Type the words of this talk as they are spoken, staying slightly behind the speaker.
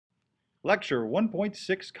Lecture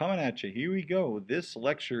 1.6 coming at you. Here we go. This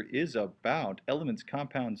lecture is about elements,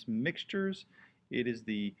 compounds, mixtures. It is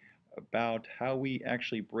about how we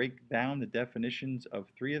actually break down the definitions of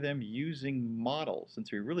three of them using models.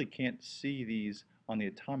 Since we really can't see these on the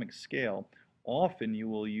atomic scale, often you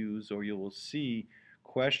will use or you will see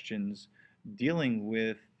questions dealing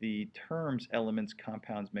with the terms elements,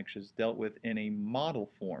 compounds, mixtures dealt with in a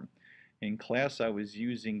model form. In class I was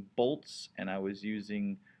using bolts and I was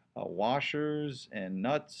using washers and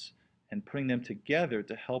nuts and putting them together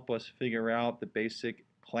to help us figure out the basic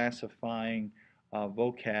classifying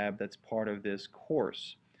vocab that's part of this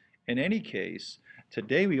course. In any case,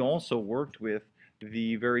 today we also worked with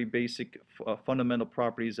the very basic fundamental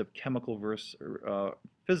properties of chemical versus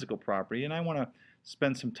physical property, and I want to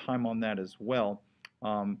spend some time on that as well.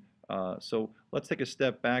 So let's take a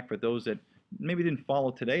step back for those that maybe didn't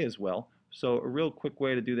follow today as well. So a real quick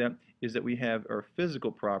way to do that is that we have our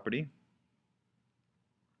physical property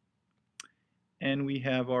and we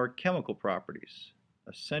have our chemical properties.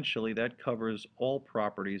 Essentially, that covers all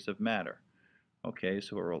properties of matter. Okay,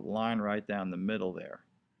 so we're a line right down the middle there.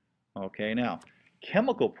 Okay, now,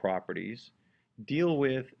 chemical properties deal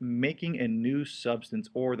with making a new substance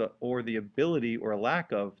or the ability or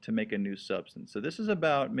lack of to make a new substance. So this is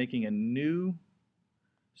about making a new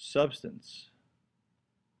substance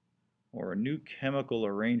or a new chemical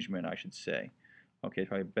arrangement, I should say. Okay,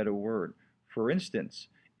 probably a better word. For instance,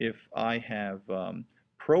 if I have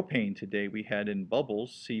propane today, we had in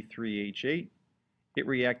bubbles C3H8, it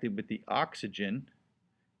reacted with the oxygen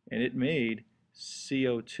and it made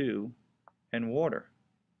CO2 and water.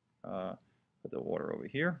 Put the water over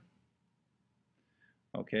here.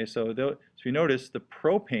 Okay, so you notice the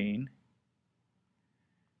propane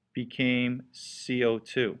became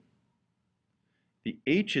CO2. The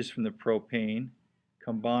H's from the propane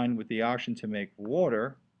combined with the oxygen to make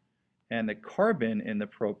water, and the carbon in the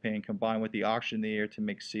propane combined with the oxygen in the air to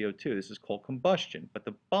make CO2. This is called combustion. But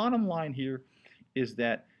the bottom line here is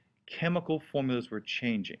that chemical formulas were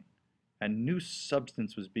changing. A new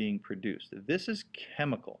substance was being produced. This is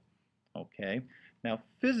chemical. Okay. Now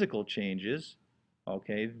physical changes,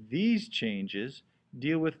 okay, these changes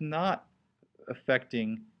deal with not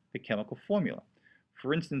affecting the chemical formula.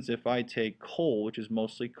 For instance, if I take coal, which is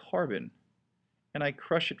mostly carbon, and I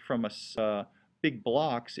crush it from big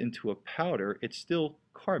blocks into a powder, it's still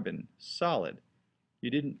carbon, solid. You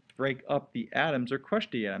didn't break up the atoms or crush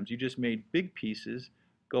the atoms. You just made big pieces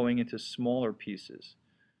going into smaller pieces.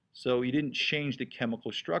 So you didn't change the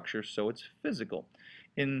chemical structure, so it's physical.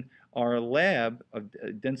 In our lab of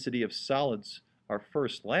density of solids, our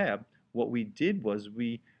first lab, what we did was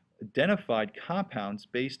we identified compounds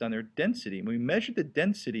based on their density. When we measured the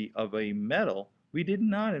density of a metal, we did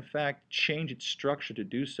not, in fact, change its structure to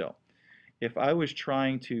do so. If I was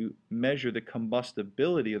trying to measure the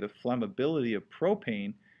combustibility or the flammability of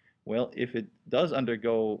propane, well, if it does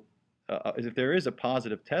undergo, if there is a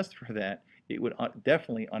positive test for that, it would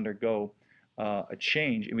definitely undergo a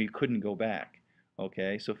change and we couldn't go back.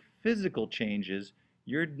 Okay, so physical changes,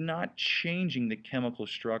 you're not changing the chemical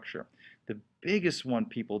structure. The biggest one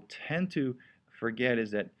people tend to forget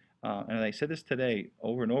is that, and I said this today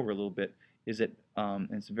over and over a little bit, is that, and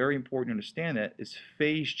it's very important to understand that, is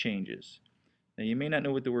phase changes. Now you may not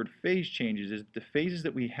know what the word phase changes is, but the phases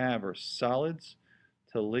that we have are solids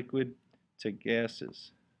to liquid to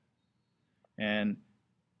gases. And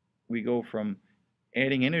we go from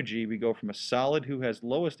adding energy, we go from a solid who has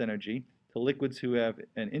lowest energy to liquids who have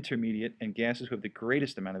an intermediate and gases who have the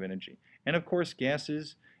greatest amount of energy. And of course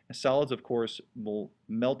gases and solids of course will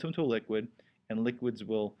melt into a liquid and liquids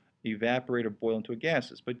will evaporate or boil into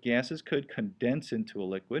gases. But gases could condense into a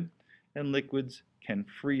liquid and liquids can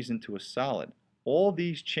freeze into a solid. All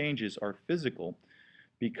these changes are physical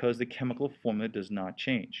because the chemical formula does not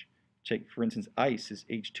change. Take for instance ice is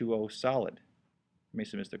H2O solid. You may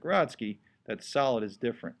say, Mr. Grodsky, that solid is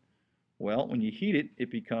different. Well, when you heat it,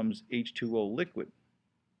 it becomes H2O liquid.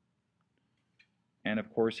 And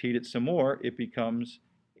of course, heat it some more, it becomes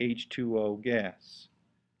H2O gas.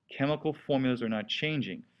 Chemical formulas are not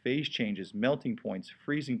changing. Phase changes, melting points,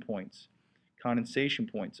 freezing points, condensation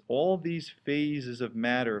points, all these phases of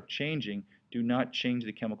matter of changing do not change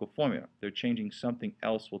the chemical formula. They're changing something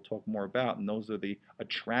else we'll talk more about, and those are the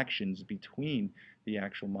attractions between the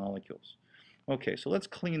actual molecules. Okay, so let's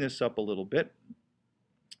clean this up a little bit.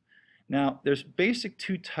 Now, there's basic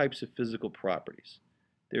two types of physical properties.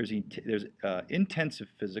 There's intensive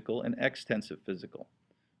physical and extensive physical.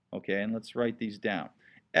 Okay, and let's write these down.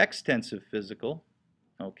 Extensive physical,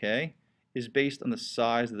 okay, is based on the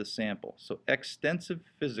size of the sample. So extensive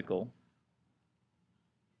physical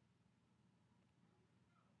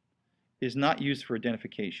is not used for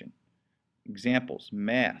identification. Examples: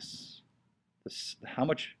 mass, how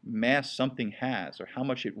much mass something has, or how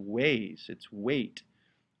much it weighs, its weight.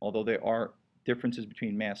 Although there are differences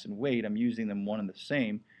between mass and weight, I'm using them one and the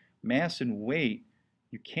same. Mass and weight,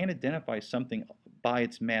 you can't identify something by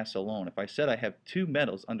its mass alone. If I said I have two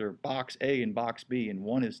metals under box A and box B, and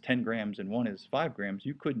one is 10 grams and one is 5 grams,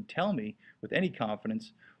 you couldn't tell me with any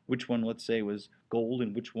confidence which one, let's say, was gold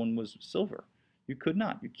and which one was silver. You could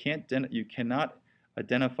not. You cannot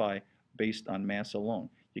identify based on mass alone.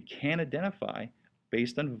 You can identify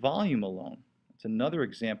based on volume alone. It's another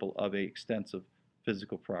example of an extensive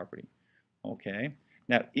physical property. Okay.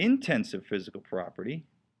 Now, intensive physical property,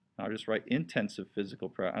 I'll just write intensive physical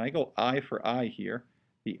property, and I go I for I here.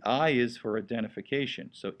 The I is for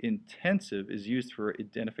identification, so intensive is used for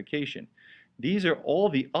identification. These are all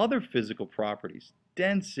the other physical properties.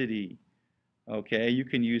 Density, okay, you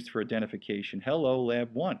can use for identification. Hello,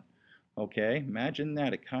 lab 1. Okay, imagine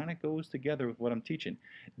that. It kind of goes together with what I'm teaching.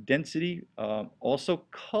 Density, also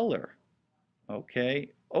color,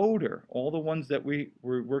 okay, odor, all the ones that we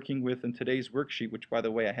were working with in today's worksheet, which, by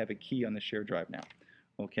the way, I have a key on the share drive now.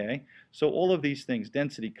 Okay, so all of these things: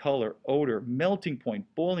 density, color, odor, melting point,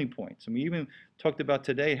 boiling points. And we even talked about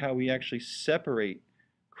today how we actually separate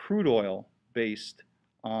crude oil based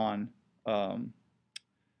on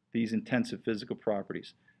these intensive physical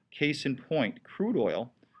properties. Case in point, crude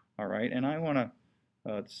oil. All right, and I want to,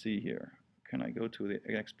 let's see here. Can I go to the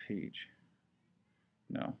next page?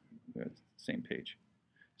 No, it's the same page.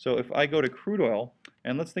 So if I go to crude oil,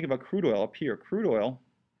 and let's think about crude oil up here. Crude oil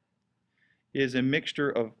is a mixture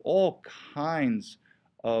of all kinds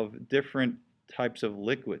of different types of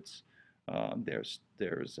liquids. There's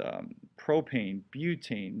propane,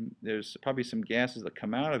 butane, there's probably some gases that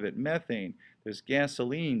come out of it, methane, there's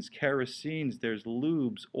gasolines, kerosenes, there's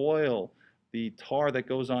lubes, oil, the tar that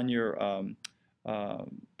goes on your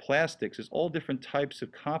plastics. There's all different types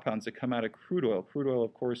of compounds that come out of crude oil. Crude oil,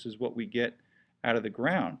 of course, is what we get out of the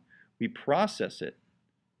ground. We process it.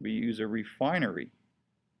 We use a refinery.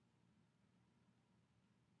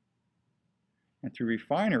 And through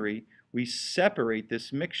refinery, we separate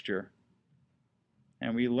this mixture.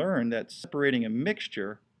 And we learn that separating a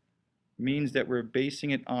mixture means that we're basing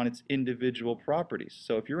it on its individual properties.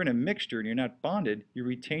 So if you're in a mixture and you're not bonded, you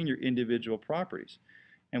retain your individual properties.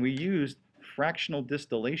 And we used fractional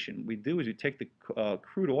distillation. What we do is we take the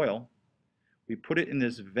crude oil, we put it in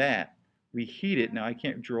this vat, we heat it. Now I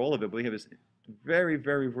can't draw all of it, but we have this very,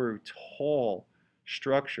 very, very tall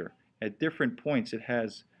structure. At different points it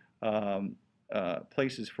has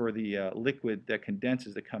places for the liquid that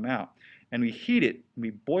condenses to come out. And we heat it,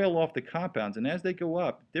 we boil off the compounds, and as they go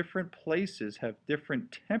up, different places have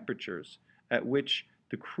different temperatures at which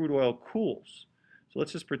the crude oil cools. So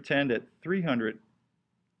let's just pretend at 300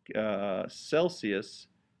 Celsius,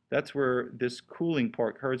 that's where this cooling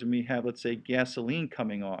part occurs, and we have, let's say, gasoline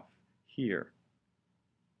coming off here.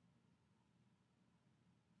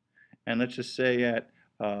 And let's just say at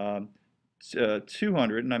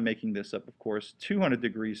 200, and I'm making this up, of course, 200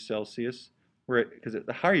 degrees Celsius, because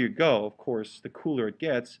the higher you go, of course, the cooler it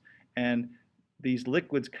gets, and these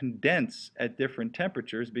liquids condense at different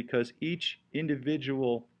temperatures because each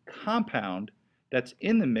individual compound that's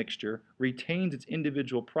in the mixture retains its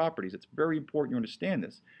individual properties. It's very important you understand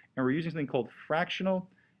this. And we're using something called fractional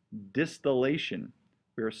distillation.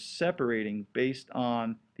 We're separating based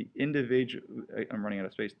on the individual, I'm running out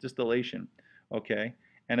of space, distillation, okay?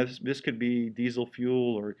 And this could be diesel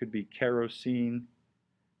fuel, or it could be kerosene,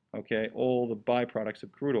 okay, all the byproducts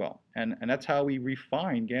of crude oil. And that's how we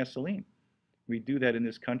refine gasoline. We do that in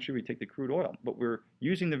this country. We take the crude oil, but we're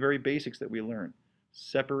using the very basics that we learned,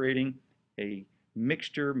 separating a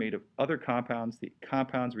mixture made of other compounds. The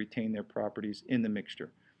compounds retain their properties in the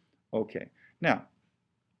mixture. Okay, now,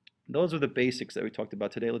 those are the basics that we talked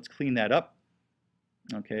about today. Let's clean that up.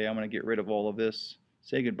 Okay, I'm going to get rid of all of this.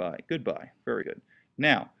 Say goodbye. Goodbye. Very good.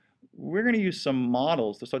 Now, we're going to use some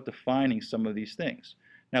models to start defining some of these things.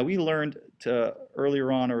 Now, we learned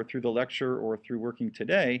earlier on, or through the lecture, or through working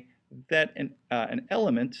today, that an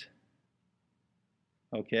element,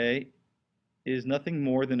 okay, is nothing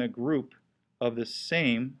more than a group of the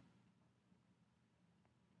same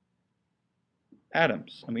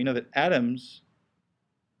atoms. And we know that atoms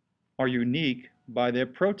are unique by their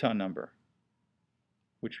proton number,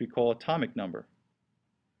 which we call atomic number.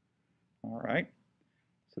 All right,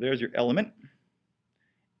 so there's your element.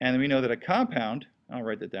 And then we know that a compound, I'll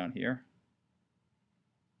write that down here,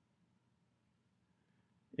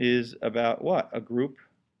 is about what? A group,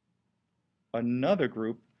 another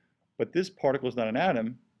group, but this particle is not an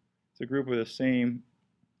atom, it's a group of the same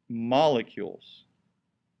molecules.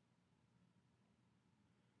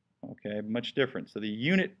 Okay, much different. So the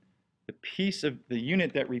unit, the piece of the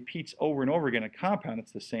unit that repeats over and over again in a compound,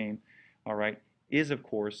 it's the same, all right, is of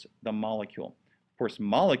course the molecule. Of course,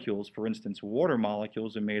 molecules, for instance, water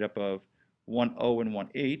molecules are made up of one O and one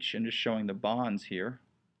H, and just showing the bonds here.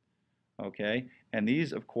 Okay, and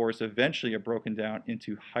these, of course, eventually are broken down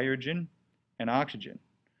into hydrogen and oxygen.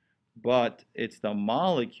 But it's the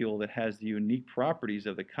molecule that has the unique properties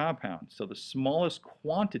of the compound. So the smallest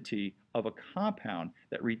quantity of a compound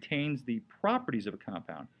that retains the properties of a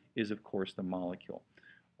compound is, of course, the molecule.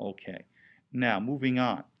 Okay, now moving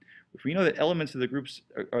on. If we know that elements of the groups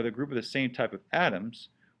are the group of the same type of atoms,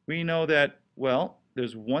 we know that, well,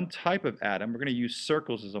 there's one type of atom. We're going to use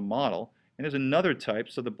circles as a model. And there's another type.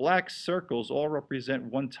 So the black circles all represent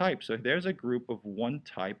one type. So there's a group of one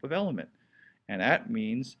type of element. And that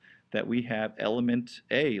means that we have element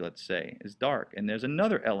A, let's say, is dark. And there's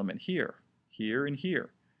another element here, here, and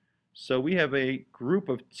here. So we have a group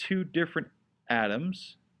of two different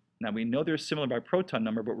atoms. Now we know they're similar by proton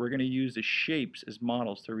number, but we're going to use the shapes as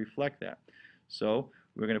models to reflect that. So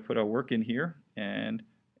we're going to put our work in here, and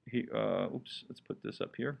let's put this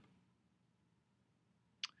up here.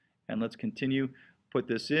 And let's continue, put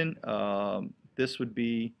this in. This would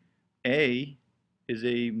be A is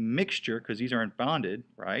a mixture, because these aren't bonded,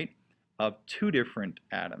 right, of two different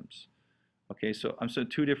atoms. Okay, so I'm saying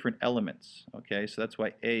two different elements. Okay, so that's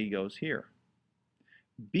why A goes here.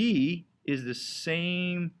 B is the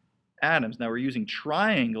same atoms. Now we're using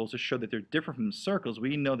triangles to show that they're different from the circles.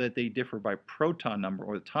 We know that they differ by proton number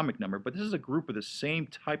or atomic number, but this is a group of the same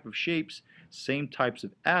type of shapes, same types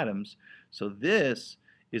of atoms. So this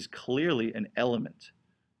is clearly an element,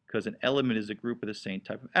 because an element is a group of the same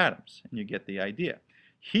type of atoms, and you get the idea.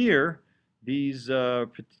 Here, these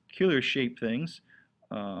peculiar shaped things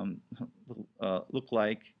look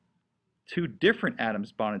like two different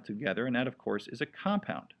atoms bonded together, and that, of course, is a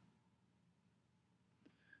compound.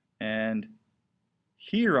 And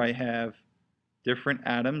here I have different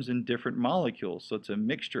atoms and different molecules, so it's a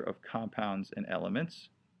mixture of compounds and elements,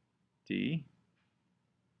 D.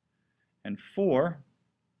 And 4,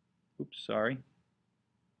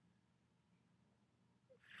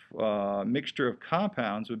 mixture of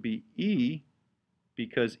compounds would be E,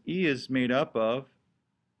 because E is made up of,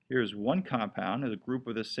 here's one compound, there's a group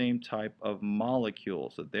of the same type of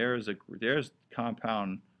molecules. So there's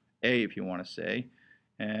compound A, if you want to say,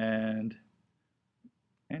 and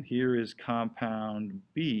here is compound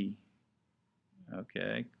B.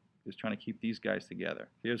 Okay, just trying to keep these guys together.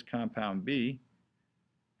 Here's compound B,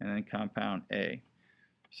 and then compound A.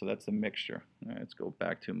 So that's the mixture. All right, let's go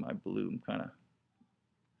back to my blue.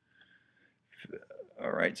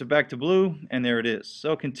 All right, so back to blue, and there it is.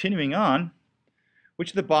 So continuing on,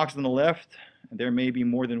 which of the boxes on the left, there may be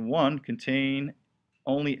more than one, contain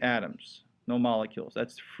only atoms, no molecules?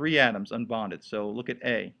 That's free atoms, unbonded. So look at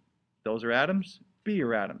A. Those are atoms. B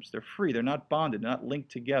are atoms. They're free. They're not bonded, not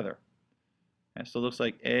linked together. And so it looks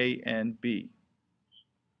like A and B.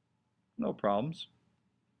 No problems.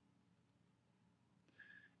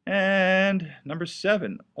 And number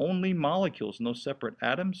 7, only molecules, no separate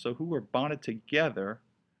atoms. So who are bonded together,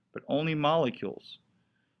 but only molecules?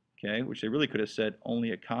 Okay, which they really could have said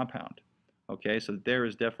only a compound. Okay, so there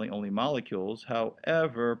is definitely only molecules.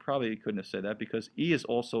 However, probably couldn't have said that because E is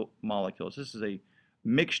also molecules. This is a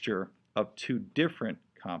mixture of two different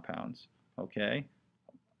compounds. Okay,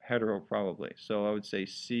 hetero probably. So I would say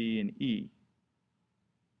C and E.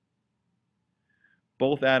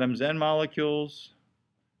 Both atoms and molecules.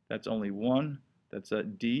 That's only one. That's a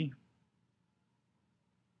D.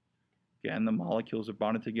 Again, the molecules are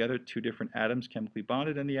bonded together, two different atoms chemically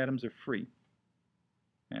bonded, and the atoms are free.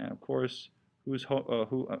 And of course, I don't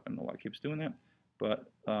know why it keeps doing that,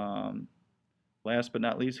 but last but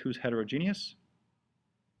not least, who's heterogeneous?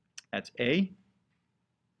 That's A.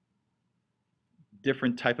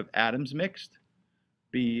 Different type of atoms mixed.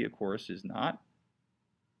 B, of course, is not.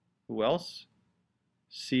 Who else?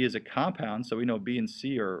 C is a compound, so we know B and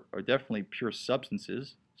C are definitely pure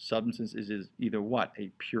substances. Substance is either what? A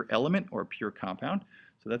pure element or a pure compound.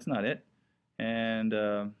 So that's not it. And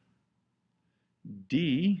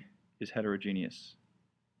D is heterogeneous.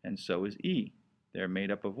 And so is E. They're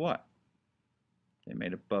made up of what? They're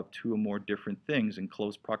made up of two or more different things in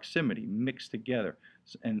close proximity, mixed together.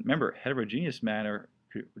 And remember, heterogeneous matter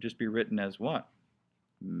could just be written as what?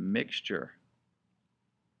 Mixture.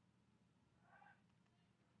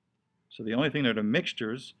 So the only thing that are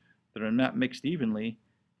mixtures that are not mixed evenly,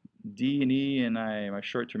 D and E, and my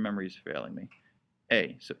short-term memory is failing me.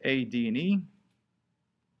 A. So A, D, and E.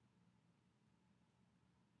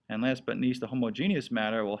 And last but not least, the homogeneous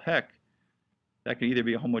matter, well, heck, That can either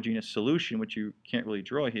be a homogeneous solution, which you can't really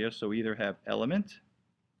draw here, so we either have element,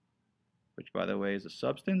 which by the way is a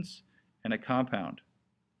substance, and a compound,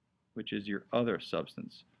 which is your other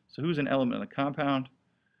substance. So who's an element in a compound?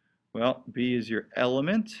 Well, B is your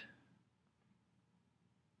element,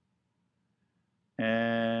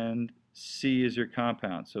 and C is your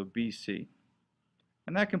compound, so BC.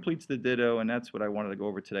 And that completes the ditto, and that's what I wanted to go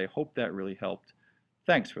over today. Hope that really helped.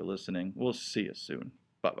 Thanks for listening. We'll see you soon.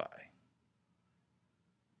 Bye-bye.